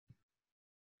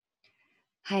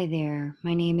Hi there,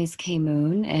 my name is Kay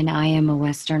Moon, and I am a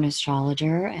Western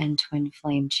astrologer and twin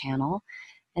flame channel.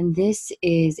 And this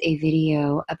is a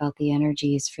video about the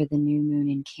energies for the new moon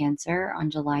in Cancer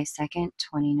on July 2nd,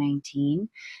 2019.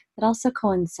 It also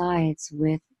coincides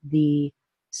with the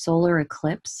solar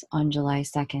eclipse on July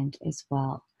 2nd as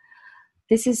well.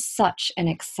 This is such an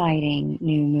exciting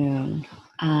new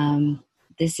moon.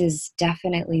 This is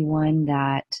definitely one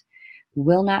that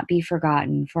will not be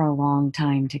forgotten for a long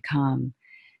time to come.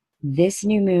 This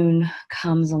new moon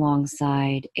comes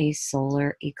alongside a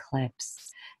solar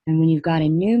eclipse. And when you've got a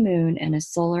new moon and a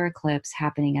solar eclipse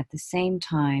happening at the same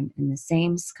time in the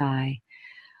same sky,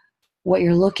 what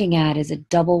you're looking at is a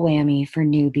double whammy for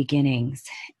new beginnings.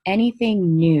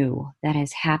 Anything new that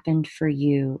has happened for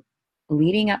you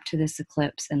leading up to this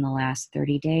eclipse in the last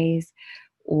 30 days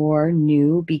or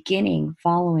new beginning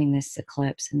following this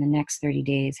eclipse in the next 30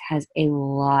 days has a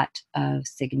lot of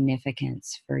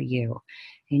significance for you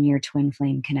in your twin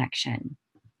flame connection.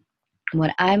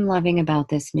 What I'm loving about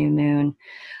this new moon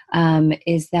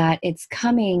is that it's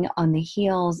coming on the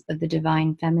heels of the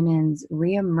divine feminine's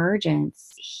reemergence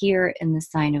here in the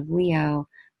sign of Leo,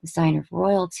 the sign of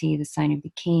royalty, the sign of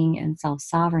the king, and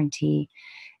self-sovereignty.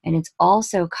 And it's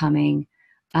also coming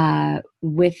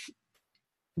with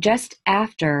just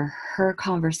after her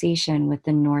conversation with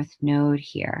the North Node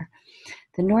here.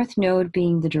 The North Node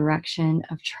being the direction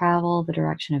of travel, the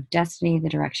direction of destiny, the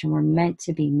direction we're meant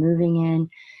to be moving in,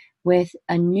 with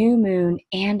a new moon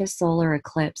and a solar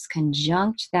eclipse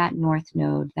conjunct that North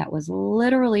Node that was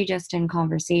literally just in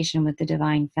conversation with the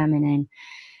divine feminine.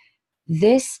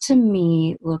 This to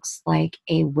me looks like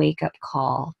a wake-up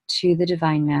call to the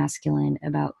divine masculine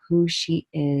about who she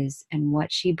is and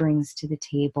what she brings to the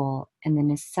table and the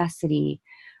necessity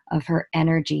of her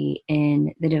energy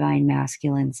in the divine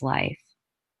masculine's life.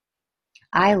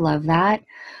 I love that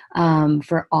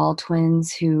for all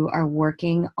twins who are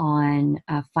working on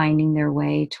finding their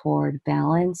way toward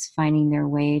balance, finding their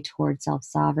way toward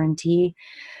self-sovereignty,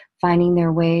 finding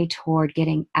their way toward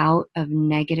getting out of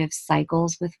negative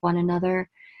cycles with one another.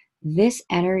 This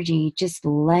energy just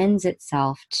lends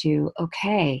itself to,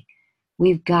 okay,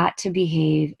 we've got to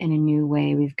behave in a new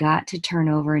way. We've got to turn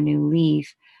over a new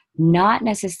leaf. Not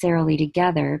necessarily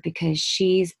together, because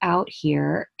she's out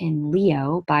here in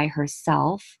Leo by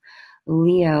herself.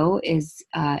 Leo is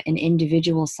an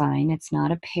individual sign. It's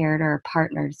not a paired or a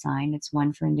partnered sign. It's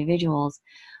one for individuals.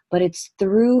 But it's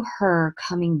through her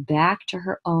coming back to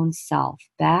her own self,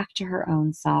 back to her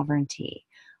own sovereignty,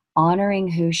 honoring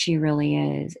who she really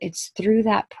is. It's through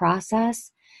that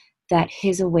process that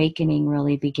his awakening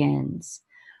really begins.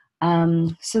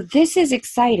 So this is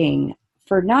exciting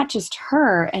for not just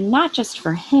her and not just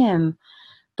for him,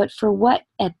 but for what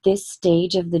at this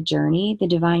stage of the journey, the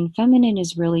divine feminine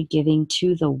is really giving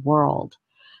to the world.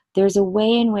 There's a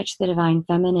way in which the divine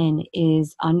feminine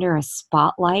is under a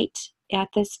spotlight at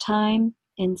this time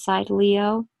inside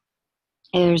Leo.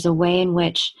 There's a way in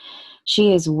which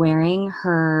she is wearing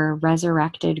her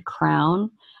resurrected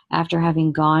crown after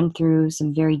having gone through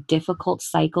some very difficult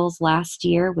cycles last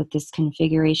year with this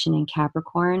configuration in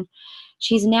Capricorn.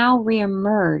 She's now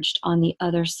reemerged on the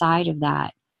other side of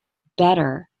that,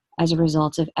 better as a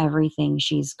result of everything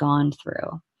she's gone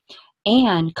through,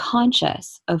 and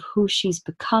conscious of who she's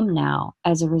become now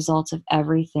as a result of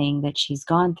everything that she's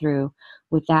gone through,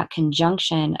 with that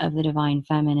conjunction of the divine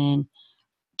feminine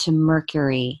to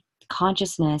Mercury,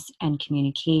 consciousness and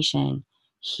communication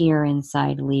here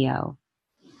inside Leo.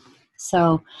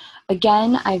 So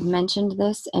again, I've mentioned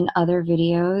this in other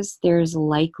videos. There's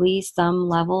likely some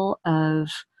level of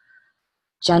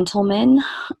gentleman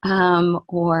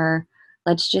or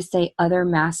let's just say other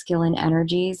masculine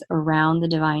energies around the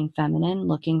divine feminine,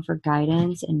 looking for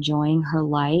guidance, enjoying her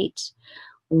light,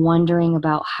 wondering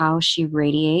about how she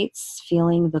radiates,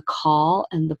 feeling the call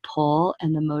and the pull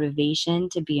and the motivation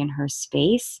to be in her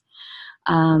space.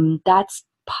 That's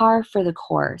par for the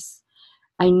course.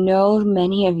 I know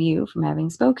many of you, from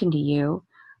having spoken to you,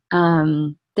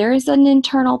 there is an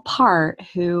internal part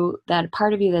that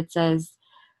part of you that says,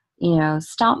 you know,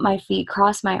 stomp my feet,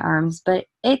 cross my arms, but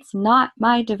it's not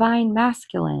my divine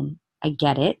masculine. I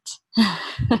get it.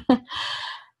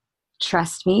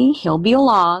 Trust me, he'll be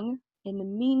along. In the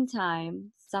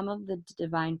meantime, some of the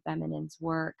divine feminine's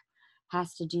work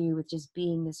has to do with just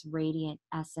being this radiant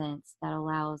essence that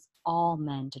allows all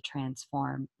men to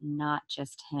transform, not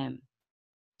just him,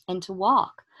 and to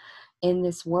walk in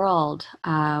this world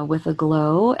with a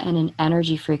glow and an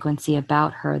energy frequency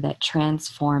about her that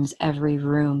transforms every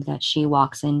room that she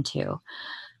walks into.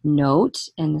 Note,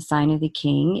 in the sign of the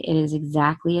king, it is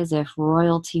exactly as if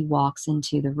royalty walks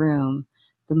into the room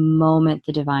the moment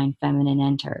the divine feminine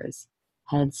enters.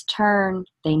 Heads turn,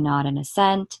 they nod in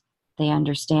assent, they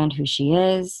understand who she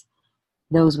is.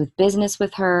 Those with business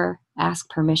with her ask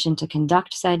permission to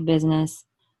conduct said business,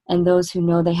 and those who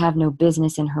know they have no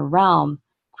business in her realm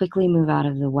quickly move out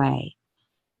of the way.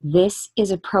 This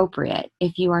is appropriate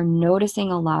if you are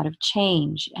noticing a lot of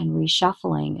change and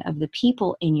reshuffling of the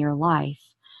people in your life.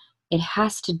 It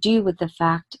has to do with the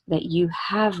fact that you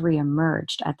have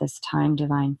reemerged at this time,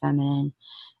 Divine Feminine,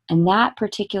 and that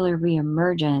particular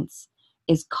reemergence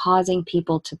is causing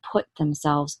people to put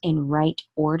themselves in right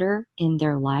order in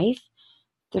their life.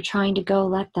 They're trying to go,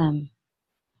 let them.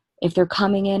 If they're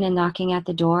coming in and knocking at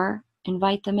the door,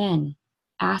 invite them in.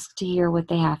 Ask to hear what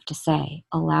they have to say.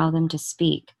 Allow them to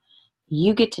speak.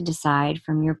 You get to decide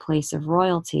from your place of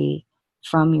royalty,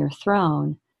 from your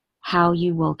throne, how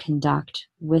you will conduct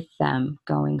with them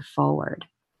going forward.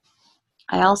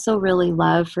 I also really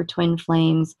love for twin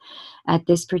flames at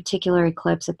this particular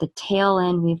eclipse at the tail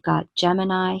end, we've got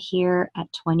Gemini here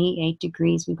at 28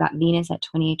 degrees. We've got Venus at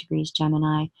 28 degrees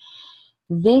Gemini.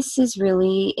 This is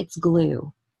really, it's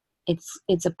glue.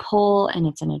 It's a pull and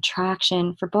it's an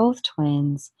attraction for both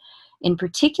twins. In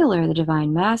particular, the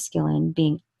divine masculine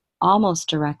being almost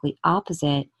directly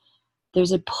opposite,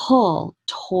 there's a pull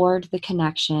toward the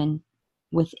connection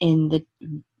within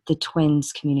the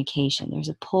twins' communication. There's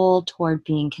a pull toward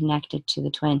being connected to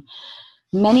the twin.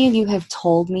 Many of you have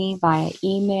told me via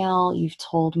email, you've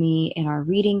told me in our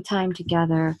reading time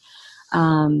together,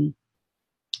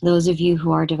 those of you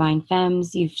who are divine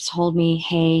femmes, you've told me,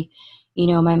 hey, you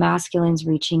know, my masculine's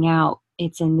reaching out.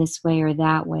 It's in this way or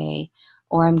that way.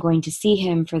 Or I'm going to see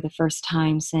him for the first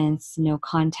time since no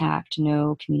contact,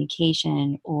 no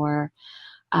communication. Or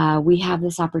we have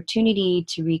this opportunity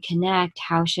to reconnect.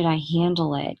 How should I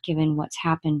handle it given what's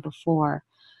happened before?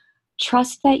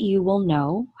 Trust that you will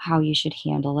know how you should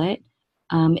handle it.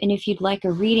 And if you'd like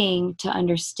a reading to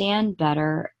understand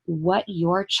better what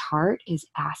your chart is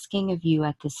asking of you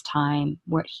at this time,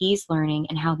 what he's learning,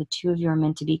 and how the two of you are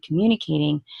meant to be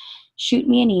communicating, shoot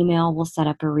me an email. We'll set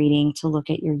up a reading to look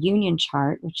at your union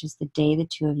chart, which is the day the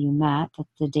two of you met. That's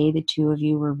the day the two of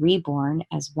you were reborn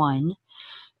as one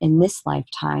in this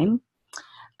lifetime.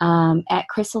 At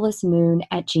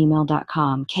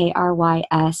chrysalismoon@gmail.com,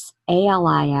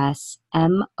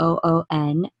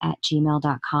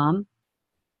 KRYSALISMOON@gmail.com.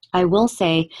 I will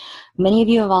say, many of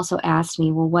you have also asked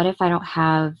me, well, what if I don't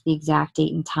have the exact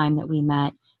date and time that we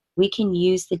met? We can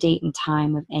use the date and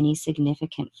time of any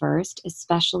significant first,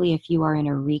 especially if you are in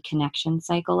a reconnection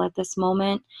cycle at this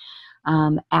moment,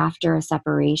 after a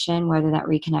separation, whether that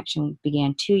reconnection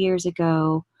began 2 years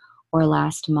ago or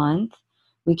last month.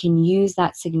 We can use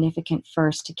that significant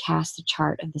first to cast the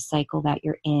chart of the cycle that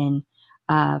you're in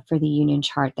for the union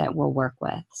chart that we'll work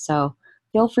with. So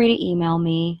feel free to email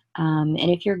me. And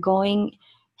if you're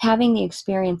having the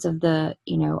experience of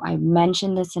I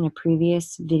mentioned this in a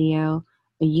previous video,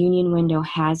 a union window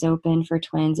has opened for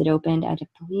twins. It opened, I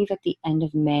believe, at the end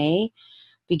of May,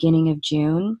 beginning of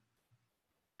June.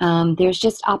 There's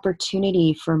just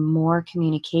opportunity for more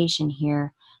communication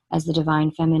here as the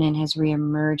divine feminine has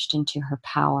reemerged into her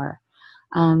power.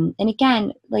 And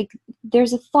again,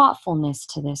 there's a thoughtfulness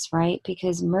to this, right?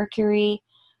 Because Mercury,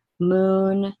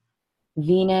 Moon,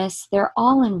 Venus, they're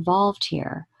all involved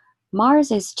here.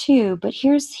 Mars is too, but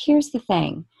here's the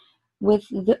thing. With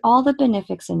all the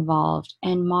benefics involved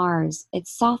and Mars, it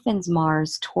softens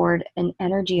Mars toward an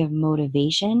energy of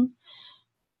motivation.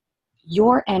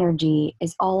 Your energy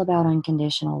is all about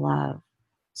unconditional love.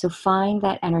 So find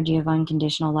that energy of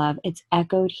unconditional love. It's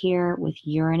echoed here with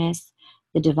Uranus,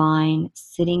 the divine,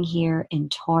 sitting here in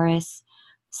Taurus,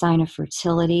 sign of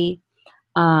fertility,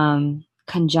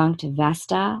 conjunct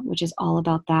Vesta, which is all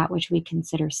about that which we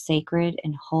consider sacred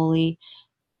and holy.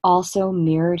 Also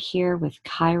mirrored here with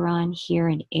Chiron here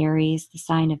in Aries, the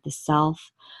sign of the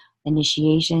self,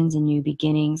 initiations and new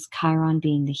beginnings, Chiron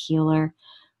being the healer.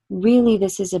 Really,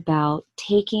 this is about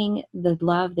taking the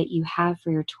love that you have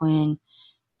for your twin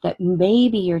that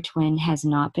maybe your twin has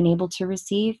not been able to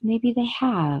receive, maybe they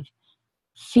have,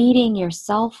 feeding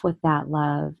yourself with that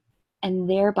love and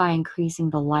thereby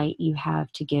increasing the light you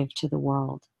have to give to the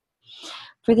world.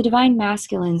 For the divine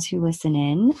masculines who listen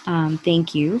in,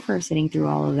 thank you for sitting through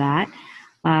all of that.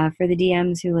 For the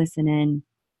DMs who listen in,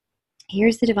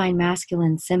 here's the divine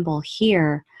masculine symbol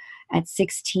here at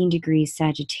 16 degrees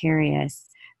Sagittarius,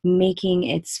 making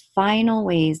its final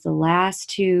ways, the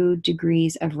last 2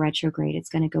 degrees of retrograde. It's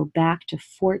going to go back to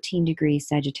 14 degrees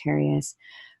Sagittarius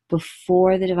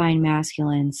before the divine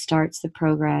masculine starts the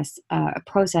process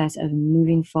of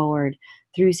moving forward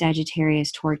through Sagittarius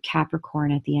toward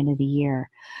Capricorn at the end of the year.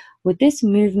 With this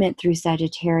movement through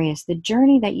Sagittarius, the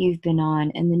journey that you've been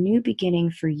on and the new beginning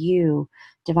for you,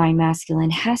 Divine Masculine,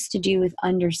 has to do with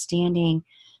understanding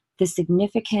the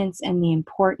significance and the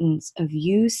importance of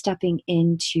you stepping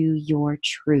into your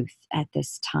truth at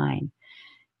this time.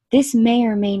 This may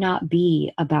or may not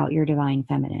be about your divine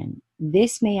feminine.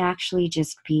 This may actually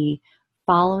just be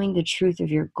following the truth of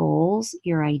your goals,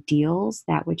 your ideals,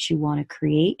 that which you want to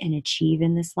create and achieve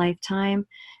in this lifetime,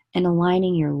 and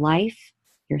aligning your life,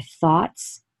 your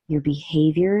thoughts, your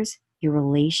behaviors, your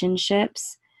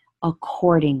relationships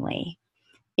accordingly.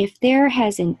 If there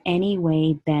has in any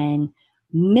way been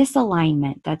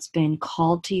misalignment that's been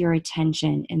called to your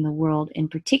attention in the world,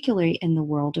 and particularly in the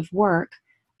world of work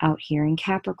out here in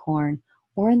Capricorn,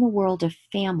 or in the world of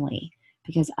family,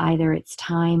 because either it's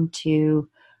time to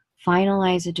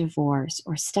finalize a divorce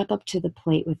or step up to the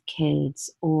plate with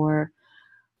kids or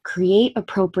create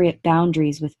appropriate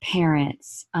boundaries with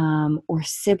parents or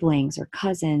siblings or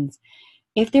cousins.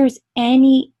 If there's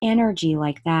any energy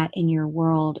like that in your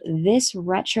world, this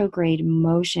retrograde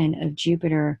motion of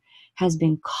Jupiter has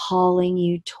been calling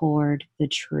you toward the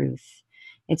truth.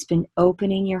 It's been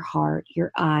opening your heart,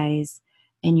 your eyes,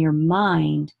 and your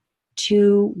mind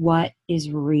to what is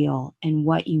real and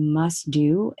what you must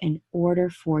do in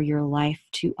order for your life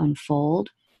to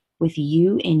unfold with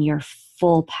you in your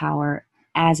full power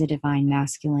as a divine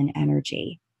masculine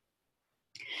energy.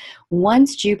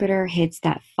 Once Jupiter hits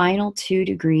that final 2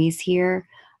 degrees here,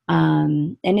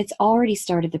 and it's already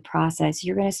started the process,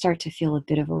 you're going to start to feel a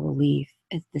bit of a relief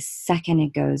at the second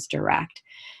it goes direct.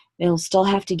 It'll still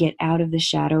have to get out of the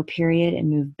shadow period and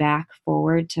move back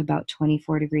forward to about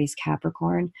 24 degrees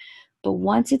Capricorn. But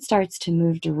once it starts to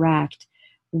move direct,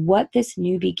 what this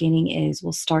new beginning is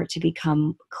will start to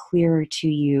become clearer to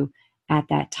you at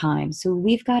that time. So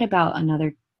we've got about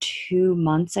another 2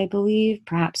 months, I believe,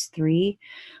 perhaps 3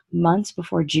 months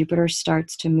before Jupiter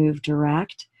starts to move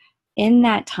direct. In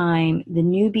that time, the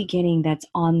new beginning that's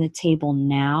on the table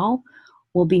now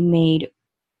will be made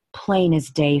plain as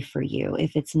day for you,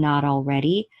 if it's not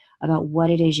already, about what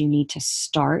it is you need to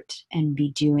start and be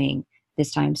doing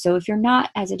this time. So if you're not,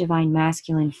 as a divine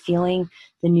masculine, feeling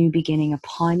the new beginning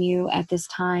upon you at this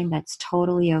time, that's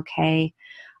totally okay.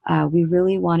 We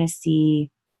really want to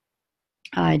see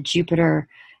Jupiter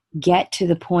get to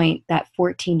the point, that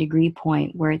 14-degree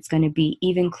point, where it's going to be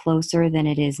even closer than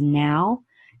it is now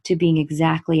to being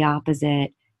exactly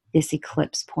opposite this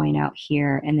eclipse point out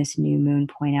here and this new moon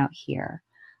point out here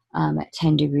at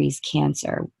 10 degrees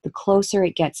Cancer. The closer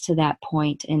it gets to that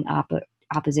point in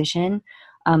opposition,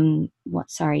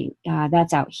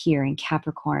 that's out here in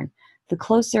Capricorn. The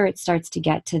closer it starts to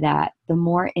get to that, the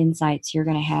more insights you're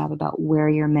going to have about where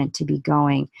you're meant to be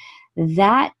going.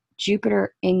 That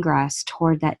Jupiter ingress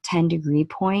toward that 10-degree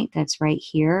point that's right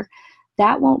here,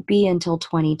 that won't be until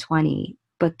 2020.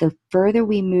 But the further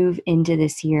we move into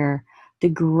this year, the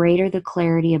greater the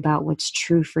clarity about what's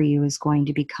true for you is going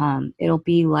to become. It'll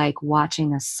be like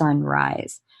watching a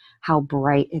sunrise, how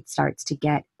bright it starts to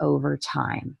get over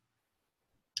time.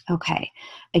 Okay,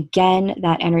 again,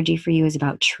 that energy for you is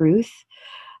about truth.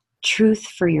 Truth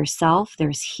for yourself.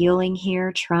 There's healing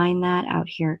here, trying that out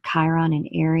here at Chiron and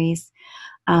Aries.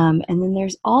 And then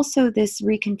there's also this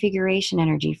reconfiguration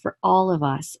energy for all of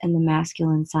us in the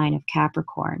masculine sign of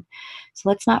Capricorn. So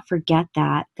let's not forget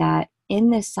that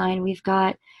in this sign, we've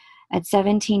got at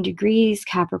 17 degrees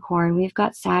Capricorn, we've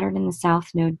got Saturn in the South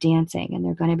Node dancing, and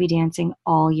they're going to be dancing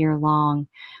all year long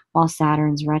while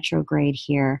Saturn's retrograde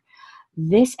here.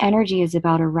 This energy is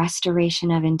about a restoration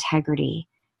of integrity.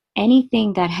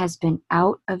 Anything that has been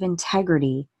out of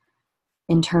integrity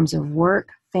in terms of work,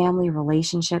 family,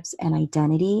 relationships, and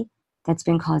identity that's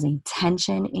been causing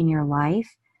tension in your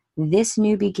life, this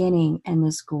new beginning and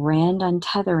this grand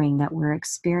untethering that we're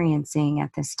experiencing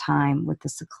at this time with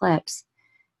this eclipse,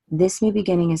 this new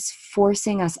beginning is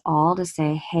forcing us all to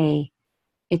say, hey,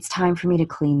 it's time for me to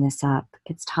clean this up.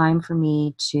 It's time for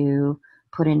me to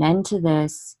put an end to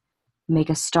this, make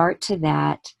a start to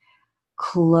that,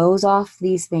 close off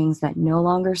these things that no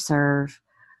longer serve,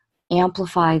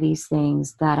 amplify these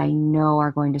things that I know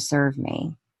are going to serve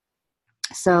me.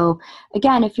 So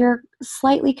again, if you're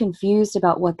slightly confused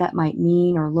about what that might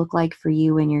mean or look like for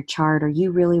you in your chart, or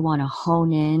you really want to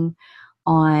hone in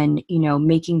on,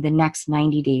 making the next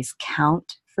 90 days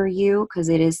count for you, because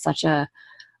it is such a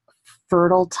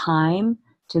fertile time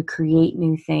to create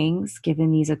new things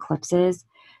given these eclipses,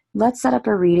 let's set up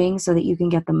a reading so that you can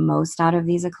get the most out of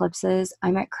these eclipses.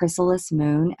 I'm at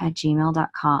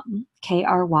chrysalismoon@gmail.com,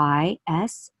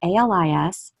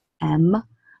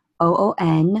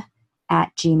 KRYSALISMOON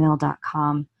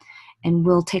 @gmail.com. And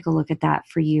we'll take a look at that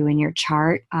for you in your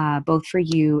chart, both for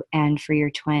you and for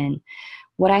your twin.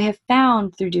 What I have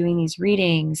found through doing these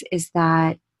readings is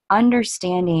that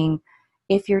understanding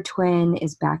if your twin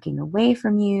is backing away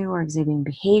from you or exhibiting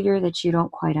behavior that you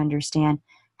don't quite understand,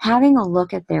 having a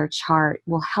look at their chart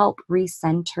will help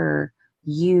recenter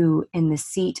you in the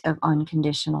seat of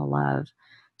unconditional love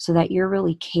so that you're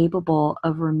really capable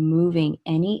of removing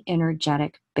any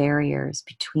energetic barriers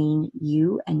between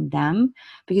you and them,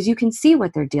 because you can see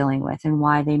what they're dealing with and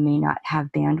why they may not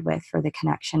have bandwidth for the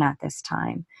connection at this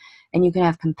time. And you can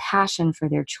have compassion for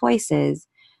their choices,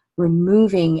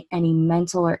 removing any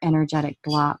mental or energetic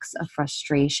blocks of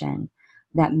frustration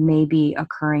that may be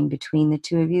occurring between the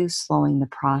two of you, slowing the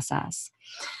process.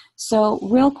 So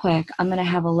real quick, I'm going to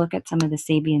have a look at some of the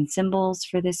Sabian symbols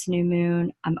for this new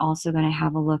moon. I'm also going to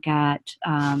have a look at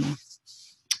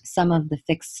some of the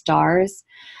fixed stars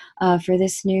for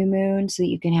this new moon so that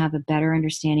you can have a better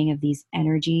understanding of these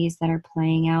energies that are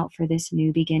playing out for this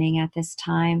new beginning at this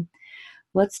time.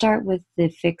 Let's start with the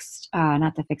fixed,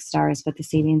 not the fixed stars, but the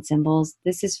Sabian symbols.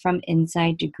 This is from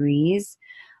Inside Degrees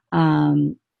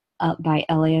by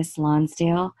Elias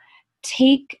Lonsdale.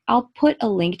 I'll put a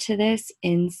link to this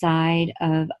inside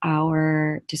of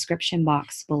our description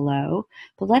box below,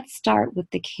 but let's start with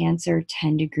the Cancer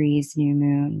 10 degrees new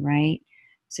moon, right?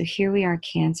 So here we are,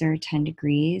 Cancer 10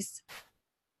 degrees.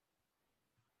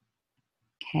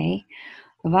 Okay,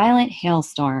 a violent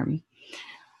hailstorm.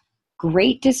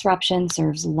 Great disruption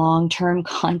serves long-term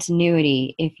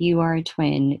continuity. If you are a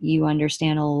twin, you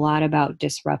understand a lot about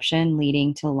disruption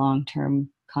leading to long-term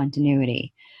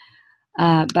continuity.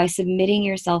 By submitting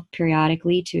yourself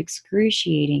periodically to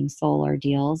excruciating soul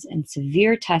ordeals and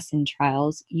severe tests and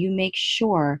trials, you make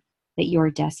sure that your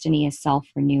destiny is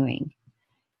self-renewing.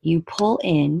 You pull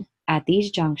in, at these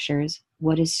junctures,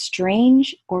 what is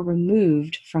strange or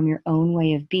removed from your own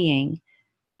way of being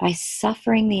by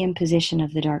suffering the imposition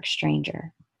of the dark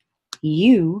stranger.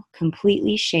 You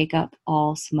completely shake up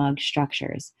all smug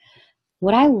structures.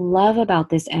 What I love about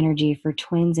this energy for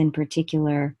twins in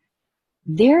particular,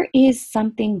 there is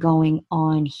something going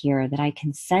on here that I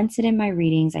can sense it in my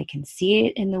readings. I can see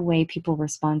it in the way people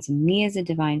respond to me as a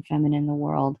divine feminine in the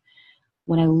world.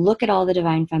 When I look at all the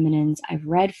divine feminines I've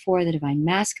read for, the divine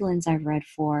masculines I've read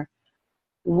for,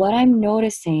 what I'm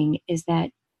noticing is that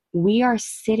we are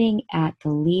sitting at the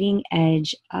leading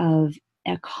edge of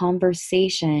a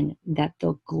conversation that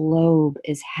the globe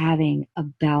is having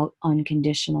about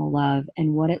unconditional love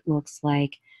and what it looks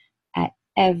like at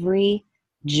every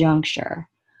juncture.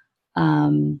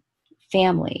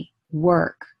 Family,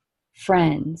 work,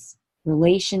 friends,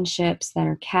 relationships that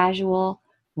are casual,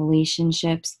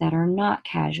 relationships that are not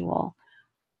casual.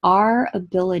 Our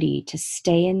ability to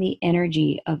stay in the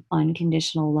energy of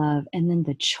unconditional love and then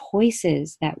the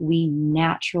choices that we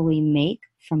naturally make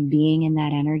from being in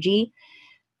that energy,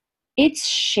 it's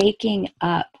shaking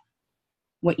up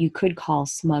what you could call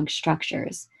smug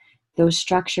structures. Those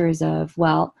structures of,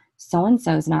 well,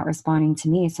 so-and-so is not responding to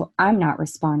me, so I'm not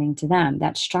responding to them.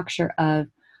 That structure of,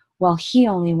 well, he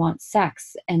only wants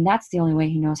sex, and that's the only way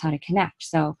he knows how to connect.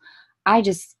 So I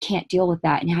just can't deal with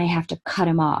that, and I have to cut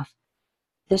him off.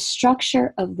 The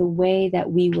structure of the way that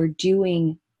we were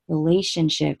doing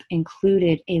relationship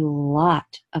included a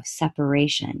lot of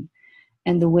separation.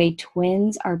 And the way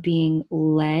twins are being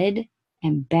led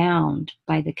and bound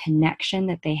by the connection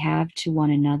that they have to one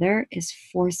another is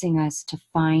forcing us to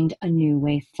find a new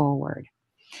way forward.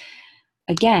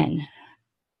 Again,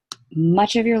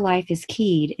 much of your life is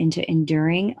keyed into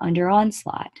enduring under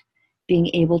onslaught, being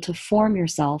able to form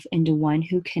yourself into one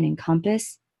who can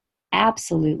encompass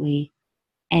absolutely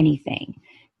anything.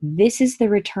 This is the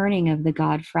returning of the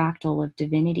God fractal of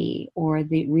divinity, or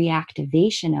the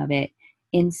reactivation of it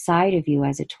inside of you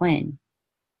as a twin.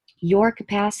 Your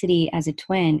capacity as a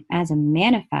twin, as a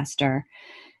manifester,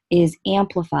 is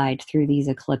amplified through these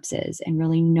eclipses, and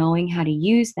really knowing how to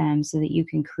use them so that you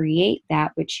can create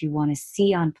that which you want to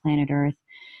see on planet Earth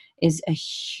is a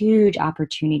huge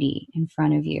opportunity in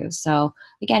front of you. So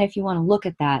again, if you want to look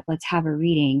at that, let's have a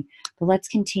reading, but let's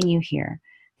continue here.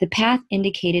 The path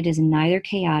indicated is neither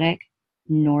chaotic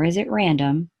nor is it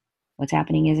random. What's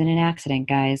happening isn't an accident,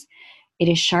 guys. It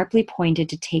is sharply pointed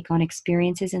to take on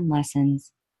experiences and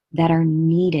lessons that are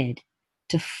needed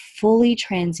to fully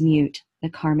transmute the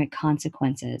karmic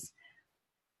consequences.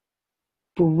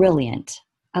 Brilliant.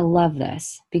 I love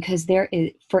this, because there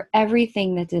is, for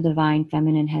everything that the divine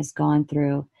feminine has gone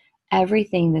through,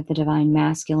 everything that the divine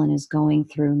masculine is going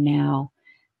through now,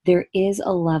 there is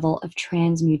a level of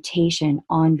transmutation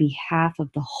on behalf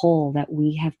of the whole that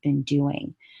we have been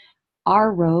doing.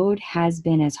 Our road has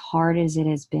been as hard as it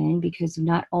has been because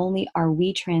not only are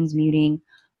we transmuting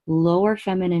lower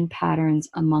feminine patterns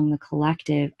among the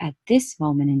collective at this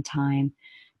moment in time,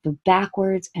 but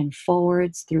backwards and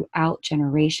forwards throughout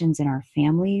generations in our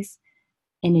families,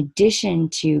 in addition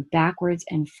to backwards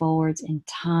and forwards in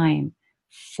time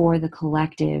for the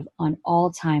collective on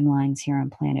all timelines here on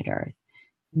planet Earth.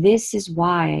 This is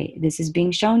why this is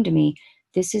being shown to me.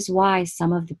 This is why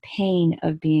some of the pain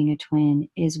of being a twin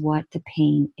is what the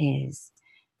pain is.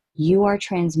 You are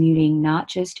transmuting not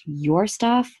just your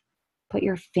stuff, but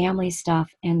your family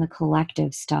stuff and the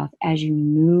collective stuff as you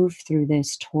move through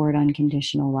this toward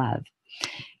unconditional love.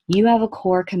 You have a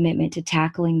core commitment to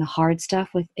tackling the hard stuff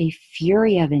with a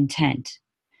fury of intent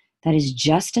that is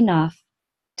just enough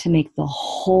to make the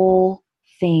whole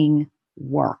thing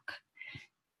work.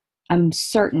 I'm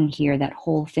certain here that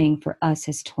whole thing for us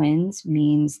as twins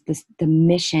means the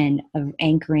mission of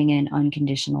anchoring in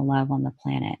unconditional love on the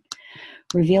planet,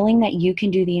 revealing that you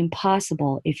can do the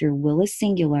impossible if your will is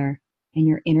singular and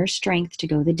your inner strength to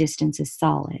go the distance is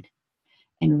solid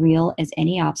and real as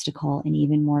any obstacle, and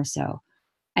even more so.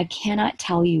 I cannot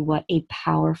tell you what a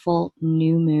powerful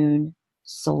new moon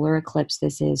solar eclipse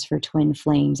this is for twin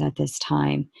flames at this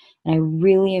time. And I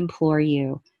really implore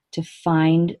you to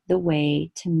find the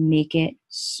way to make it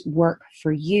work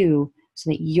for you so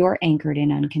that you're anchored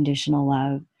in unconditional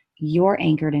love, you're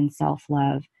anchored in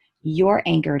self-love, you're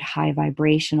anchored high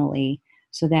vibrationally,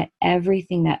 so that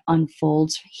everything that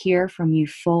unfolds here from you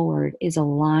forward is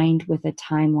aligned with a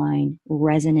timeline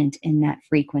resonant in that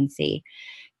frequency.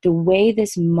 The way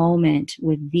this moment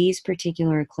with these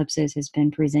particular eclipses has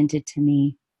been presented to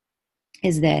me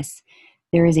is this.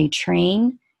 There is a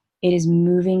train. It is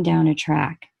moving down a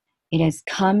track. It has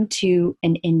come to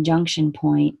an injunction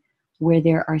point where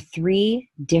there are 3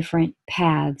 different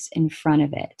paths in front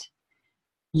of it.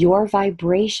 Your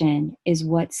vibration is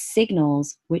what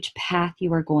signals which path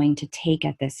you are going to take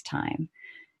at this time.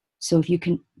 So if you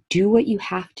can do what you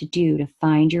have to do to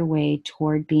find your way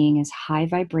toward being as high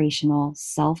vibrational,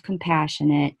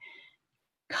 self-compassionate,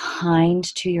 kind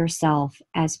to yourself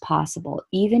as possible,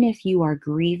 even if you are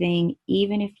grieving,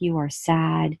 even if you are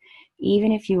sad,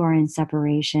 even if you are in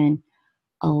separation,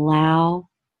 allow,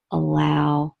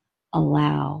 allow,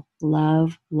 allow,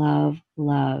 love, love,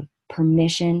 love,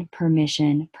 permission,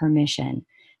 permission, permission.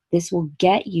 This will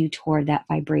get you toward that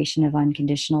vibration of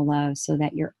unconditional love so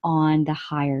that you're on the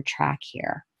higher track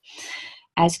here.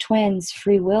 As twins,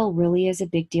 free will really is a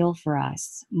big deal for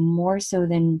us, more so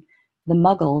than the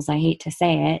muggles. I hate to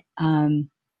say it.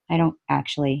 I don't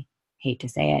actually hate to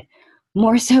say it.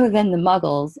 More so than the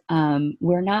muggles,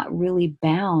 we're not really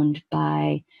bound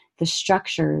by the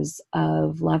structures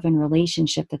of love and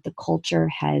relationship that the culture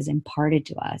has imparted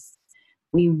to us.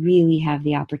 We really have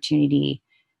the opportunity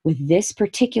with this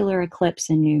particular eclipse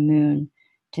and new moon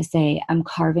to say, I'm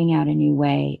carving out a new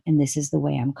way, and this is the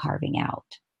way I'm carving out.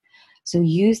 So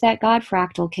use that God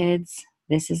fractal, kids.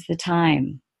 This is the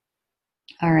time.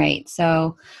 All right,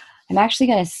 so I'm actually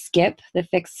going to skip the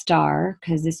fixed star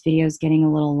because this video is getting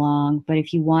a little long. But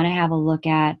if you want to have a look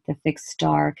at the fixed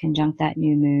star conjunct that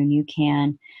new moon, you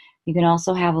can. You can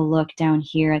also have a look down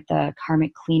here at the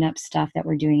karmic cleanup stuff that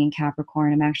we're doing in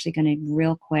Capricorn. I'm actually going to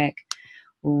real quick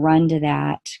run to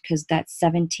that because that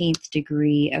 17th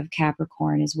degree of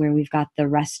Capricorn is where we've got the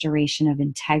restoration of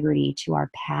integrity to our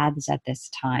paths at this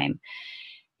time.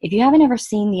 If you haven't ever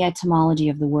seen the etymology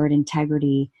of the word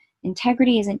integrity,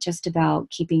 integrity isn't just about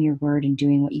keeping your word and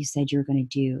doing what you said you're going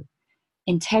to do.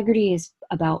 Integrity is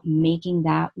about making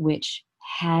that which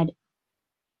had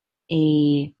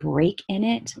a break in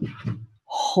it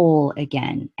whole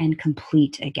again and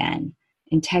complete again.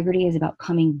 Integrity is about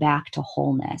coming back to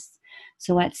wholeness.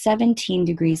 So at 17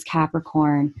 degrees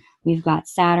Capricorn, we've got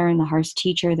Saturn, the harsh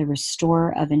teacher, the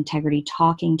restorer of integrity,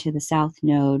 talking to the South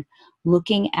Node,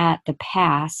 looking at the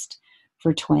past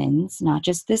for twins, not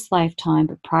just this lifetime,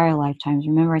 but prior lifetimes.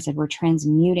 Remember, I said we're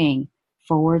transmuting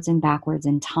forwards and backwards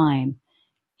in time.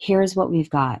 Here's what we've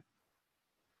got.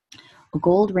 A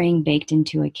gold ring baked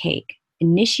into a cake.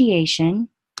 Initiation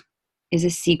is a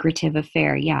secretive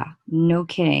affair. Yeah, no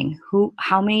kidding.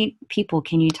 How many people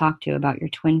can you talk to about your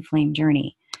twin flame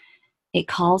journey? It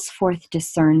calls forth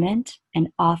discernment and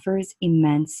offers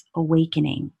immense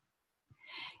awakening.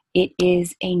 It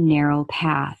is a narrow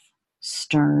path,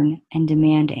 stern and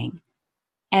demanding.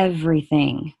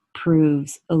 Everything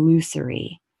proves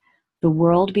illusory. The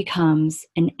world becomes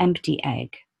an empty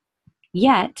egg.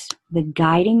 Yet the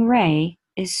guiding ray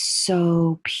is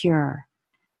so pure.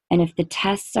 And if the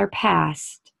tests are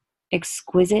passed,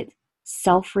 exquisite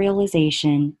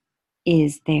self-realization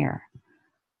is there.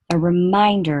 A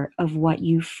reminder of what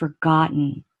you've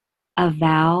forgotten a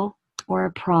vow or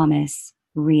a promise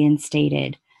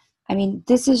reinstated. I mean,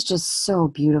 this is just so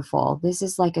beautiful. This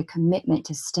is like a commitment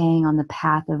to staying on the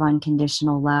path of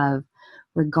unconditional love,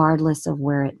 regardless of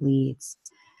where it leads.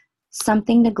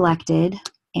 Something neglected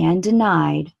and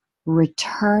denied,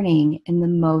 returning in the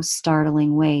most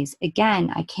startling ways. Again,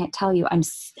 I can't tell you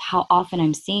how often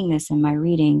I'm seeing this in my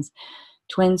readings.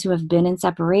 Twins who have been in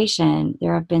separation,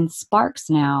 there have been sparks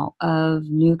now of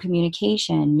new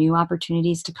communication, new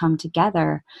opportunities to come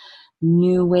together,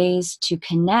 new ways to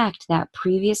connect that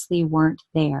previously weren't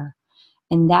there.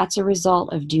 And that's a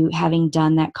result of having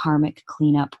done that karmic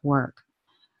cleanup work.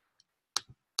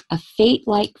 A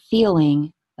fate-like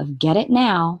feeling of get it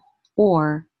now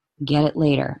or get it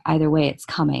later. Either way, it's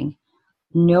coming.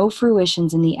 No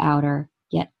fruitions in the outer,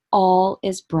 yet all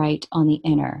is bright on the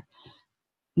inner.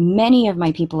 Many of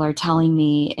my people are telling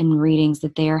me in readings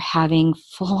that they are having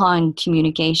full-on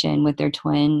communication with their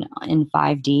twin in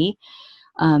 5D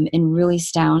in really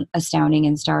astounding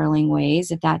and startling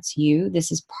ways. If that's you,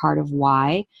 this is part of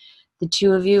why the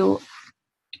two of you,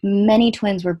 many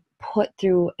twins were put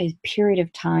through a period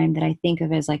of time that I think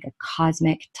of as like a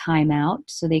cosmic timeout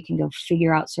so they can go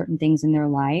figure out certain things in their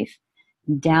life,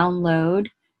 download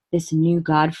this new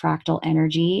God fractal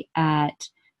energy at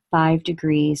 5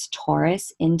 degrees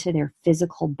Taurus into their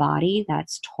physical body.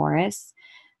 That's Taurus,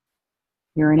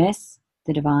 Uranus,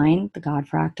 the divine, the God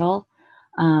fractal,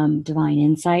 divine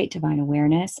insight, divine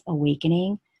awareness,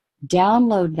 awakening.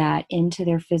 Download that into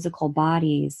their physical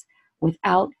bodies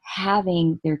without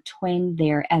having their twin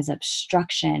there as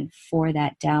obstruction for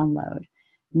that download.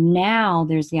 Now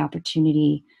there's the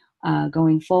opportunity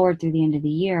going forward through the end of the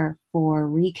year for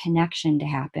reconnection to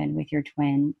happen with your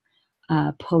twin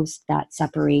post that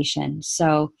separation.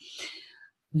 So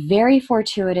very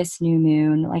fortuitous new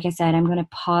moon. Like I said, I'm going to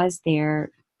pause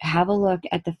there. Have a look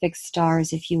at the fixed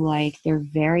stars if you like. They're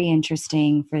very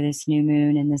interesting for this new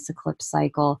moon and this eclipse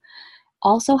cycle.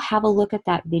 Also have a look at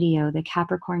that video, the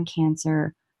Capricorn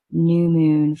Cancer new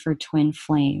moon for twin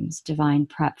flames, divine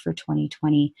prep for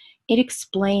 2020. It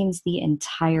explains the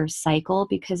entire cycle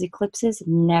because eclipses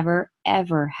never,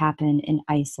 ever happen in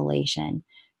isolation.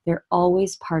 They're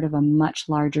always part of a much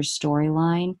larger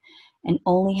storyline. And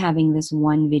only having this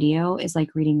one video is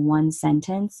like reading one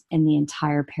sentence in the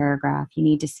entire paragraph. You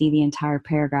need to see the entire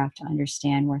paragraph to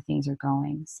understand where things are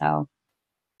going. So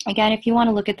again, if you want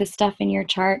to look at this stuff in your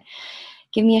chart,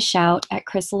 give me a shout at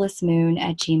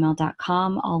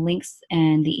chrysalismoon@gmail.com. All links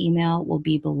and the email will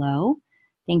be below.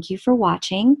 Thank you for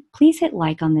watching. Please hit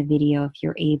like on the video if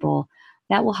you're able.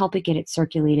 That will help it get it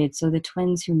circulated so the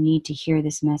twins who need to hear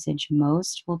this message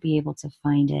most will be able to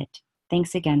find it.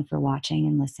 Thanks again for watching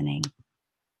and listening.